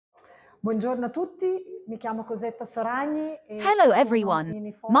Buongiorno a tutti, mi chiamo Cosetta Soragni. Hello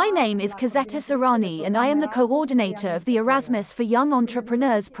everyone. My name is Cosetta Sorani and I am the coordinator of the Erasmus for Young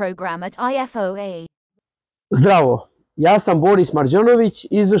Entrepreneurs program at IFOA. Zdravo, ja sam Boris Marđanović,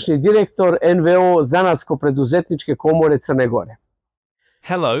 izvršni direktor NVO Zanatsko-preduzetničke komore Crne Gore.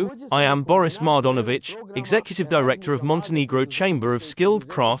 Hello, I am Boris Mardonovic, Executive Director of Montenegro Chamber of Skilled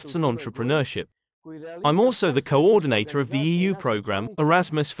Crafts and Entrepreneurship. I'm also the coordinator of the EU program,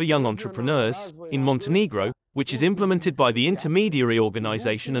 Erasmus for Young Entrepreneurs, in Montenegro, which is implemented by the intermediary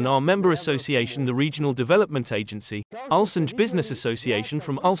organization and our member association, the Regional Development Agency, Ulsanj Business Association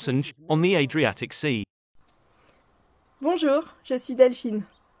from Ulsanj, on the Adriatic Sea. Bonjour, je suis Delphine.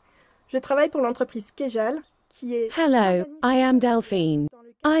 Je travaille pour l'entreprise Kejal, qui est... Hello, I am Delphine.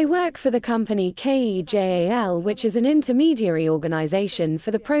 I work for the company KEJAL, which is an intermediary organization for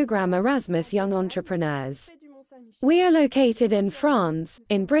the program Erasmus Young Entrepreneurs. We are located in France,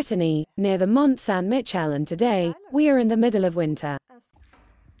 in Brittany, near the Mont Saint-Michel, and today, we are in the middle of winter.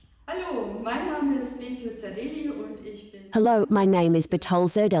 Hello, my name is Betol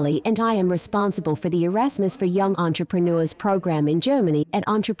Zerdeli and I am responsible for the Erasmus for Young Entrepreneurs program in Germany at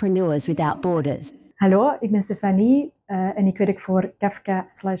Entrepreneurs Without Borders. Hallo, ik ben Stefanie en ik werk voor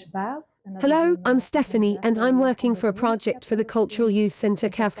Kafka/Baas. Hello, I'm Stephanie and I'm working for a project for the Cultural Youth Center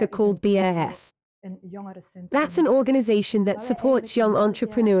Kafka called BAS. That's an organization that supports young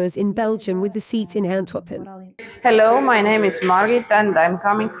entrepreneurs in Belgium with the seat in Antwerpen. Hello, my name is Margit and I'm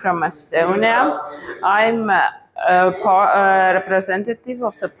coming from Estonia. I'm a representative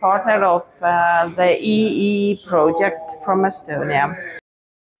of the partner of the EE project from Estonia.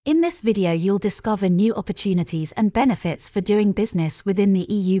 In this video you'll discover new opportunities and benefits for doing business within the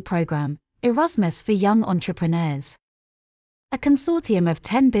EU program, Erasmus for Young Entrepreneurs. A consortium of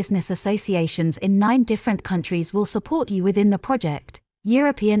 10 business associations in 9 different countries will support you within the project,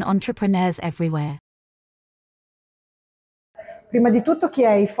 European Entrepreneurs Everywhere. Prima di tutto, chi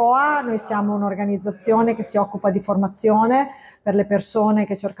è IFOA? Noi siamo un'organizzazione che si occupa di formazione per le persone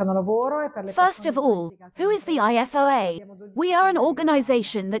che cercano lavoro e per le First of all, who is the IFOA? We are an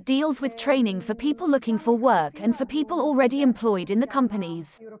organization that deals with training for people looking for work and for people already employed in the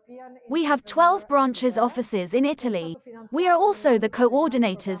companies. We have 12 branches offices in Italy. We are also the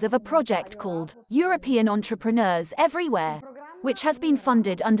coordinators of a project called European Entrepreneurs Everywhere, which has been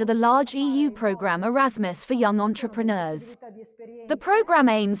funded under the large EU program Erasmus for Young Entrepreneurs. The program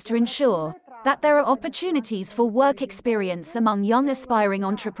aims to ensure that there are opportunities for work experience among young aspiring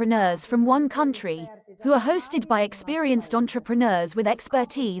entrepreneurs from one country, who are hosted by experienced entrepreneurs with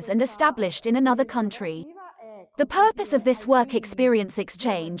expertise and established in another country. The purpose of this work experience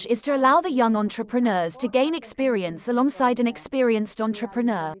exchange is to allow the young entrepreneurs to gain experience alongside an experienced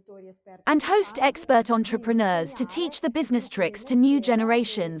entrepreneur, and host expert entrepreneurs to teach the business tricks to new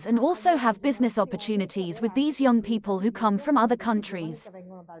generations and also have business opportunities with these young people who come from other countries.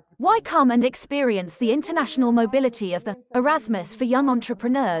 Why come and experience the international mobility of the Erasmus for Young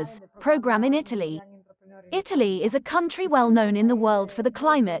Entrepreneurs program in Italy? Italy is a country well known in the world for the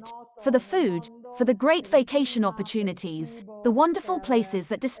climate, for the food, for the great vacation opportunities, the wonderful places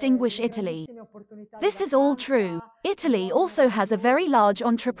that distinguish Italy. This is all true. Italy also has a very large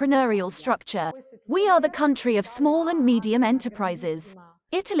entrepreneurial structure. We are the country of small and medium enterprises.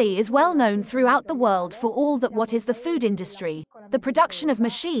 Italy is well known throughout the world for all that what is the food industry, the production of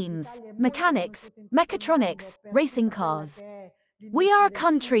machines, mechanics, mechatronics, racing cars. We are a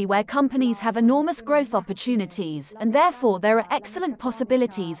country where companies have enormous growth opportunities and therefore there are excellent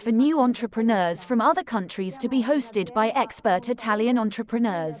possibilities for new entrepreneurs from other countries to be hosted by expert Italian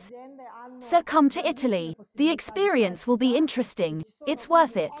entrepreneurs. So come to Italy. The experience will be interesting. It's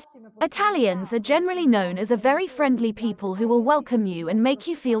worth it. Italians are generally known as a very friendly people who will welcome you and make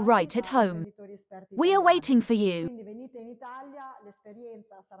you feel right at home. We are waiting for you.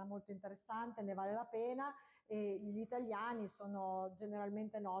 E gli italiani sono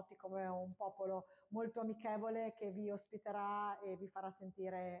generalmente noti come un popolo molto amichevole che vi ospiterà e vi farà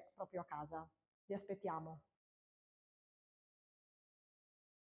sentire proprio a casa. Vi aspettiamo.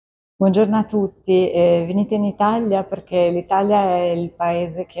 Buongiorno a tutti, venite in Italia perché l'Italia è il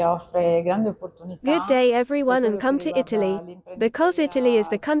paese che offre grandi opportunità. Good day everyone and come to Italy, because Italy is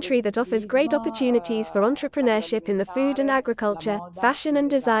the country that offers great opportunities for entrepreneurship in the food and agriculture, fashion and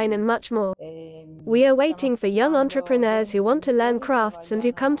design and much more. We are waiting for young entrepreneurs who want to learn crafts and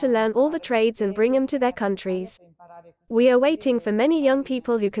who come to learn all the trades and bring them to their countries. We are waiting for many young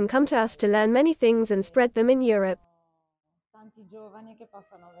people who can come to us to learn many things and spread them in Europe. Tanti giovani che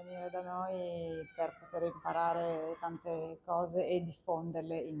possano venire da noi per poter imparare tante cose e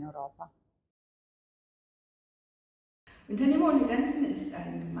diffonderle in Europa. Unternehmergrenzen ist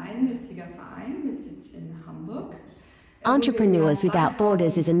ein gemeinnütziger Entrepreneurs Without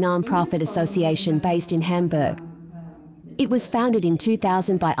Borders is a non-profit association based in Hamburg. It was founded in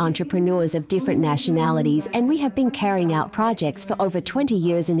 2000 by entrepreneurs of different nationalities, and we have been carrying out projects for over 20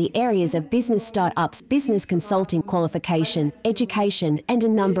 years in the areas of business startups, business consulting, qualification, education, and a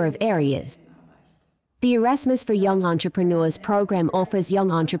number of areas. The Erasmus for Young Entrepreneurs program offers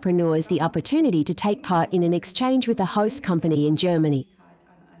young entrepreneurs the opportunity to take part in an exchange with a host company in Germany.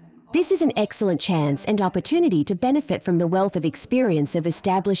 This is an excellent chance and opportunity to benefit from the wealth of experience of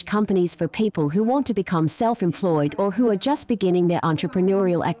established companies for people who want to become self-employed or who are just beginning their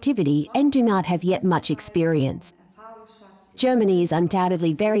entrepreneurial activity and do not have yet much experience. Germany is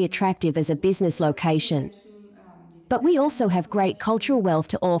undoubtedly very attractive as a business location. But we also have great cultural wealth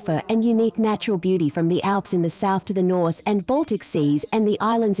to offer and unique natural beauty from the Alps in the south to the north and Baltic Seas and the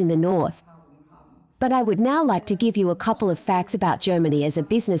islands in the north. But I would now like to give you a couple of facts about Germany as a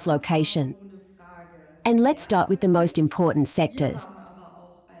business location. And let's start with the most important sectors.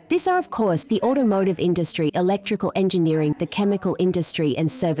 These are, of course, the automotive industry, electrical engineering, the chemical industry,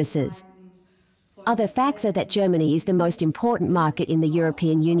 and services. Other facts are that Germany is the most important market in the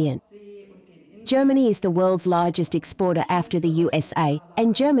European Union. Germany is the world's largest exporter after the USA,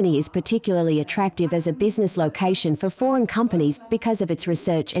 and Germany is particularly attractive as a business location for foreign companies because of its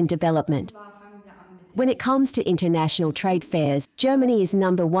research and development. When it comes to international trade fairs, Germany is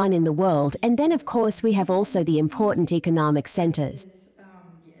number one in the world, and then of course we have also the important economic centers.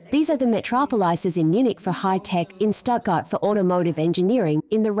 These are the metropolises in Munich for high-tech, in Stuttgart for automotive engineering,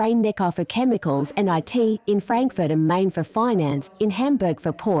 in the Rhein-Neckar for chemicals and IT, in Frankfurt am Main for finance, in Hamburg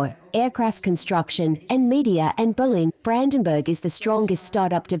for port, aircraft construction, and media, and Berlin, Brandenburg is the strongest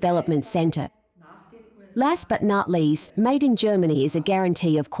startup development center. Last but not least, made in Germany is a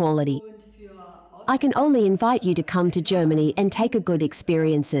guarantee of quality. I can only invite you to come to Germany and take a good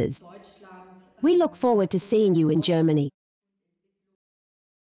experiences. We look forward to seeing you in Germany.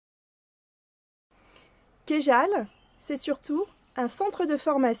 Kejal, c'est surtout un centre de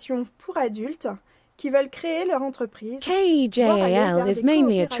formation pour adultes qui veulent créer leur entreprise. KEJAL is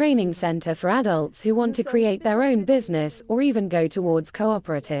mainly a training center for adults who want to create their own business or even go towards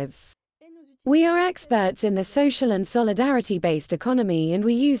cooperatives. We are experts in the social and solidarity-based economy, and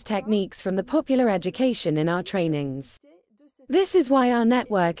we use techniques from the popular education in our trainings. This is why our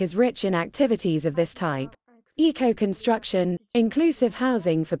network is rich in activities of this type: eco-construction, inclusive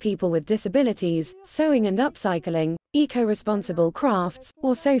housing for people with disabilities, sewing and upcycling, eco-responsible crafts,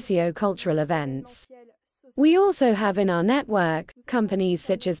 or socio-cultural events. We also have in our network companies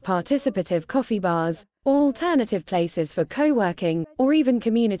such as participative coffee bars, or alternative places for co-working, or even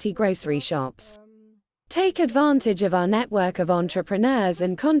community grocery shops. Take advantage of our network of entrepreneurs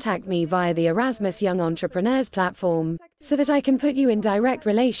and contact me via the Erasmus Young Entrepreneurs platform, so that I can put you in direct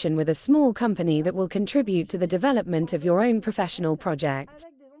relation with a small company that will contribute to the development of your own professional project.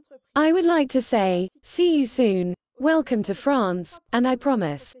 I would like to say, see you soon, welcome to France, and I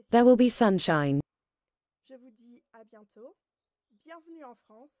promise, there will be sunshine. Je vous dis à bientôt, bienvenue en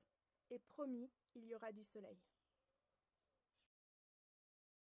France, et promis, il y aura du soleil.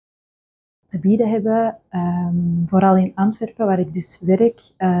 Te bieden hebben, vooral in Antwerpen, waar ik dus werk,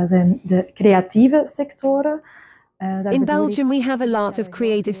 zijn de creatieve sectoren. In Belgium we have a lot of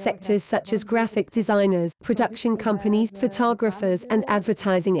creative sectors such as graphic designers, production companies, photographers and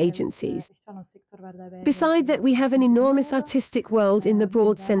advertising agencies. Beside that, we have an enormous artistic world in the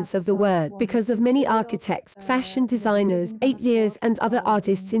broad sense of the word, because of many architects, fashion designers, ateliers and other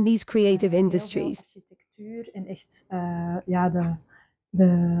artists in these creative industries.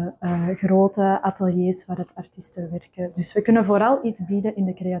 De grote ateliers waar het artiesten werken. Dus we kunnen vooral iets bieden in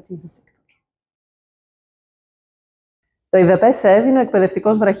de creatieve sector. Το ΙΔΠ-ΣΕΒ είναι ο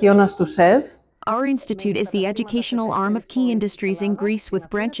εκπαιδευτικός βραχίωνας του ΣΕΒ. Our institute is the educational arm of key industries in Greece with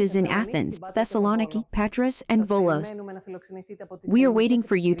branches in Athens, Thessaloniki, Patras, and Volos. We are waiting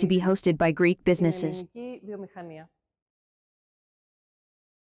for you to be hosted by Greek businesses.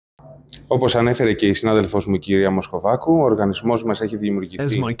 Όπως ανέφερε και η συνάδελφός μου η κυρία Μοσκοβάκου, ο οργανισμός μας έχει δημιουργηθεί.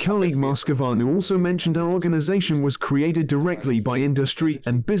 As my colleague Moscovanu also mentioned, our organization was created directly by industry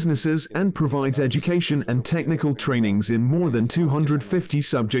and businesses and provides education and technical trainings in more than 250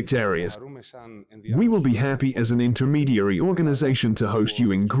 subject areas. We will be happy as an intermediary organization to host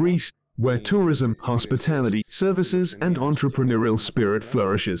you in Greece, where tourism, hospitality, services and entrepreneurial spirit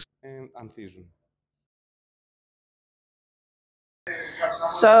flourishes.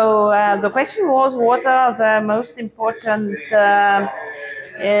 So the question was, what are the most important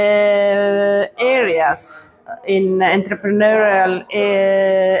areas in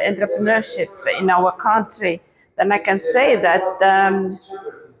entrepreneurship in our country? Then I can say that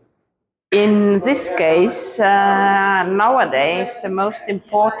In this case, nowadays, the most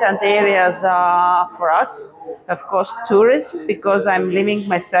important areas are for us, of course, tourism, because I'm living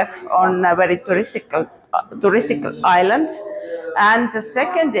myself on a very touristic island. And the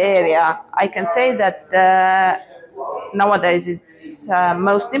second area, I can say that nowadays it's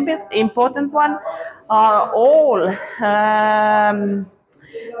most important one, are all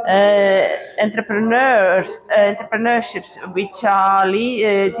entrepreneurships which are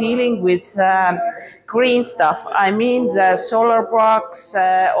dealing with green stuff. I mean the solar parks,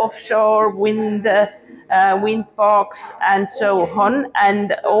 offshore wind parks, and so on,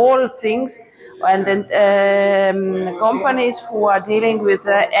 and all things, and then companies who are dealing with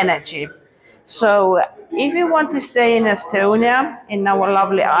energy. So if you want to stay in Estonia, in our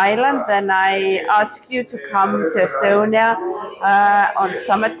lovely island, then I ask you to come to Estonia on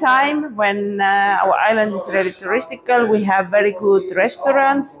summertime when our island is really touristical. We have very good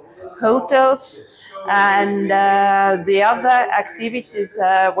restaurants, hotels, and the other activities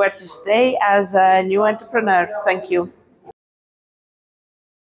where to stay as a new entrepreneur. Thank you.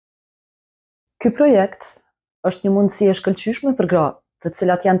 Ky projekt është një mundësi e shkëlqyeshme për gra, të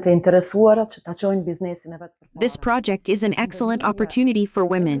cilat janë të interesuara që ta çojnë biznesin e vet përpara. This project is an excellent opportunity for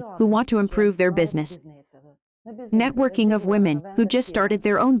women who want to improve their business. Networking of women who just started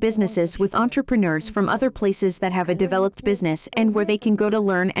their own businesses with entrepreneurs from other places that have a developed business and where they can go to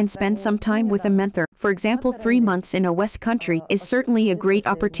learn and spend some time with a mentor, for example 3 months in a West country, is certainly a great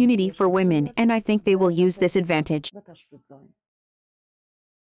opportunity for women, and I think they will use this advantage.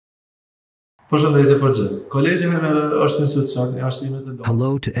 Hello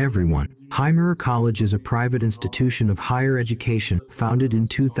to everyone. Heimerer College is a private institution of higher education founded in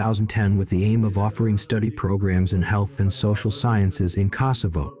 2010 with the aim of offering study programs in health and social sciences in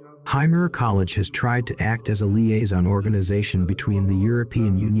Kosovo. Heimerer College has tried to act as a liaison organization between the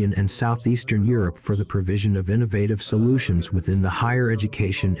European Union and Southeastern Europe for the provision of innovative solutions within the higher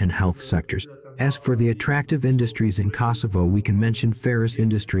education and health sectors. As for the attractive industries in Kosovo, we can mention ferrous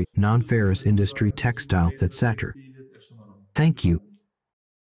industry, non-ferrous industry, textile, etc. Thank you.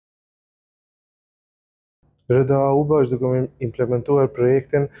 Breda UBA është duke implementuar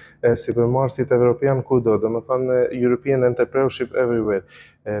projektin Supermarketit Evropian kudo, domethënë European Entrepreneurship Everywhere.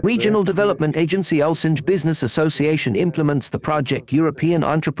 Regional Development Agency Helsinki Business Association implements the project European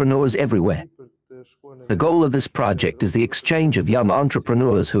Entrepreneurs Everywhere. The goal of this project is the exchange of young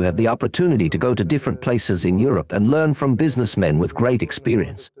entrepreneurs who have the opportunity to go to different places in Europe and learn from businessmen with great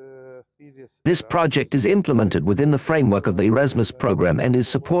experience. This project is implemented within the framework of the Erasmus program and is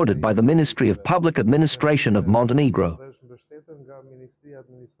supported by the Ministry of Public Administration of Montenegro.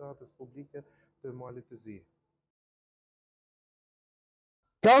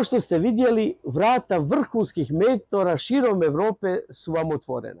 Kao što ste vidjeli, vrata vrhunskih mentora širom Evrope su vam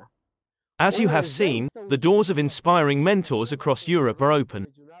otvorena. As you have seen, the doors of inspiring mentors across Europe are open.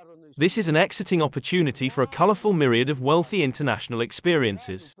 This is an exciting opportunity for a colorful myriad of wealthy international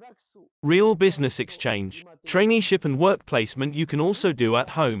experiences. Real business exchange, traineeship and work placement you can also do at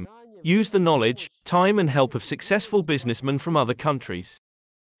home. Use the knowledge, time and help of successful businessmen from other countries.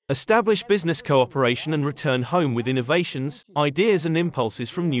 Establish business cooperation and return home with innovations, ideas and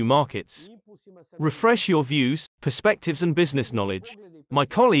impulses from new markets. Refresh your views, perspectives and business knowledge. My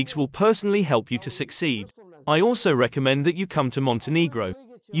colleagues will personally help you to succeed. I also recommend that you come to Montenegro.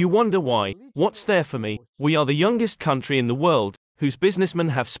 You wonder why? What's there for me? We are the youngest country in the world, whose businessmen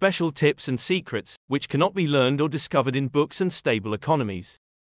have special tips and secrets, which cannot be learned or discovered in books and stable economies.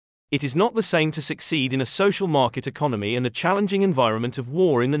 It is not the same to succeed in a social market economy and a challenging environment of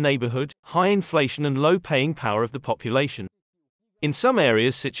war in the neighborhood, high inflation and low paying power of the population. In some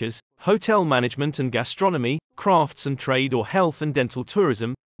areas such as hotel management and gastronomy, crafts and trade or health and dental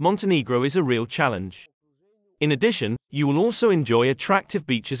tourism, Montenegro is a real challenge. In addition, you will also enjoy attractive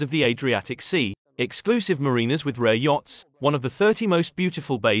beaches of the Adriatic Sea, exclusive marinas with rare yachts, one of the 30 most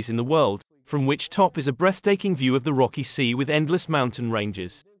beautiful bays in the world, from which top is a breathtaking view of the rocky sea with endless mountain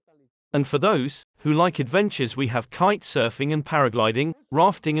ranges. And for those who like adventures, we have kite surfing and paragliding,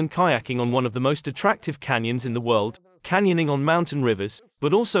 rafting and kayaking on one of the most attractive canyons in the world, canyoning on mountain rivers,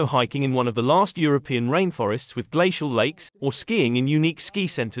 but also hiking in one of the last European rainforests with glacial lakes, or skiing in unique ski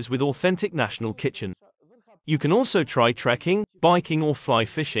centers with authentic national kitchen. You can also try trekking, biking or fly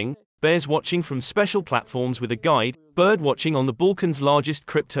fishing, bears watching from special platforms with a guide, bird watching on the Balkans' largest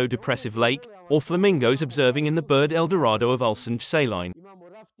crypto-depressive lake, or flamingos observing in the bird Eldorado of Ulsanj Saline.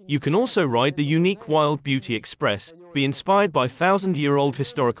 You can also ride the unique Wild Beauty Express, be inspired by 1,000-year-old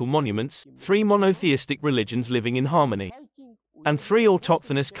historical monuments, 3 monotheistic religions living in harmony, and 3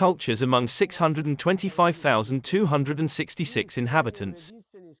 autochthonous cultures among 625,266 inhabitants.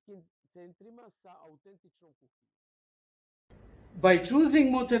 By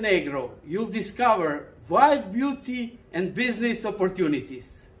choosing Montenegro, you'll discover wide beauty and business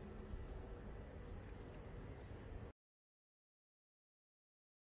opportunities.